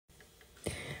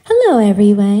Hello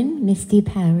everyone, Misty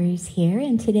Powers here,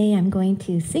 and today I'm going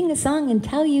to sing a song and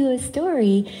tell you a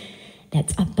story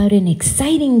that's about an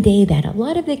exciting day that a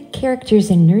lot of the characters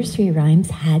in nursery rhymes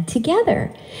had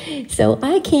together. So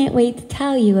I can't wait to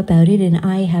tell you about it, and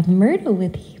I have Myrtle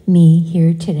with me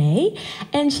here today,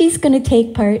 and she's going to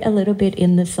take part a little bit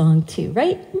in the song too,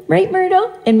 right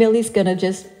Myrtle? And Millie's going to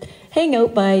just hang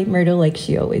out by Myrtle like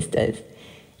she always does.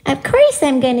 Of course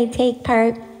I'm going to take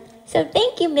part. So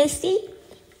thank you, Misty.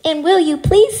 And will you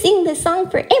please sing the song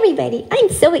for everybody? I'm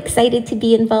so excited to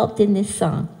be involved in this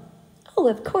song. Oh,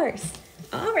 of course.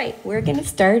 All right, we're going to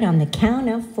start on the count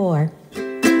of 4.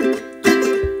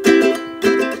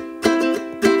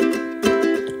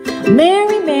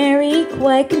 Mary, Mary,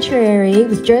 quite contrary,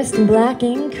 was dressed in black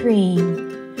and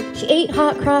cream. She ate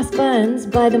hot cross buns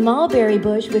by the mulberry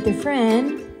bush with her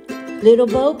friend, Little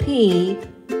Bo Peep.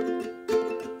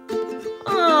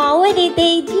 Oh, what did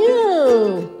they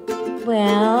do?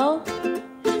 Well,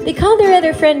 they called their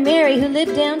other friend Mary, who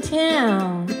lived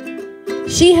downtown.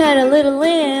 She had a little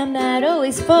lamb that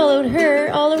always followed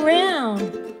her all around.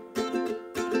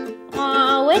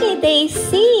 Aw, what did they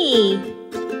see?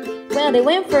 Well, they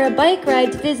went for a bike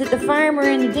ride to visit the farmer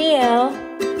in the dale.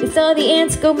 They saw the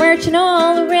ants go marching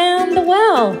all around the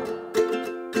well.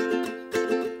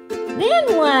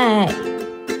 Then what?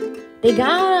 They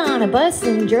got on a bus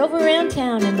and drove around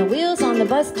town, and the wheels on the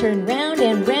bus turned round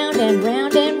and round and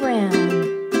round and round.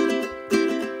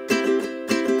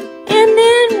 And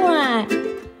then what?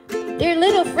 Their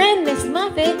little friend, Miss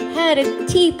Muffet, had a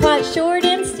teapot short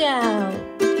and stout.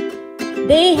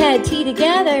 They had tea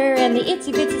together, and the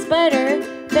itsy bitsy sputter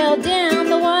fell down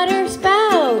the water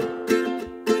spout.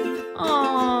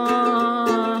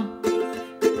 Aww.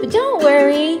 But don't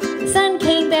worry, the sun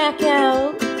came back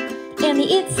out, and the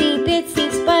itsy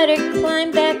bitsy sputter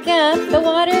climbed back up the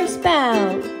water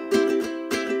spout.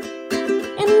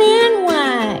 And then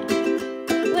what?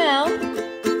 Well,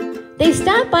 they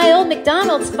stopped by old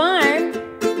MacDonald's farm,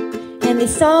 and they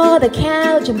saw the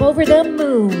cow jump over the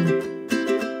moon.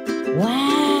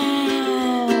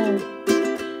 Wow!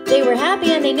 They were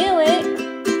happy and they knew it,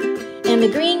 and the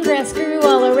green grass grew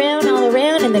all around,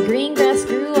 and the green grass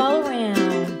grew all around.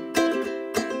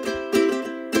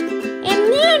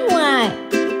 And then what?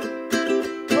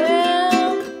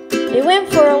 Well, they went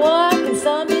for a walk and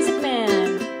saw a music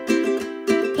man.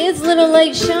 His little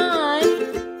light shone,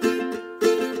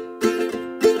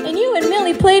 and you and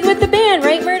Millie played with the band,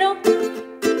 right, Myrtle?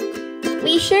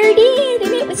 We sure did,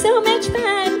 and it was so much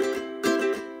fun.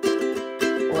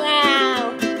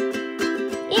 Wow,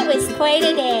 it was quite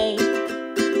a day.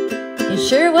 It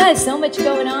sure was, so much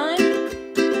going on.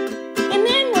 And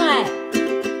then what?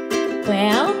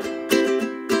 Well,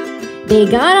 they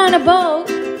got on a boat,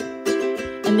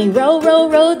 and they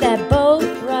rowed that boat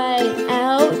right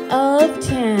out of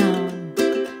town.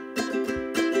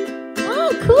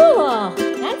 Oh, cool.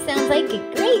 That sounds like a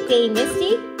great day,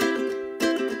 Misty.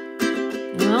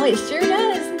 Oh, it sure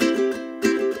does.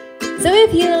 So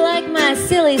if you like my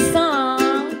silly song,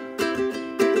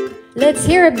 let's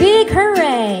hear a big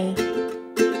hooray.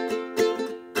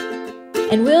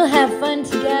 And we'll have fun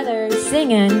together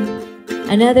singing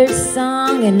another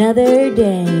song another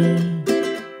day.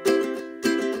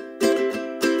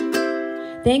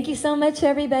 Thank you so much,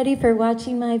 everybody, for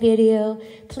watching my video.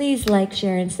 Please like,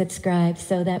 share, and subscribe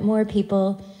so that more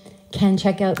people can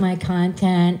check out my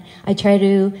content.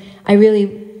 I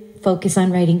really focus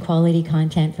on writing quality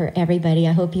content for everybody.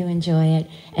 I hope you enjoy it,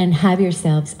 and have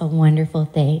yourselves a wonderful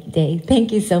day.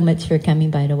 Thank you so much for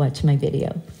coming by to watch my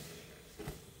video.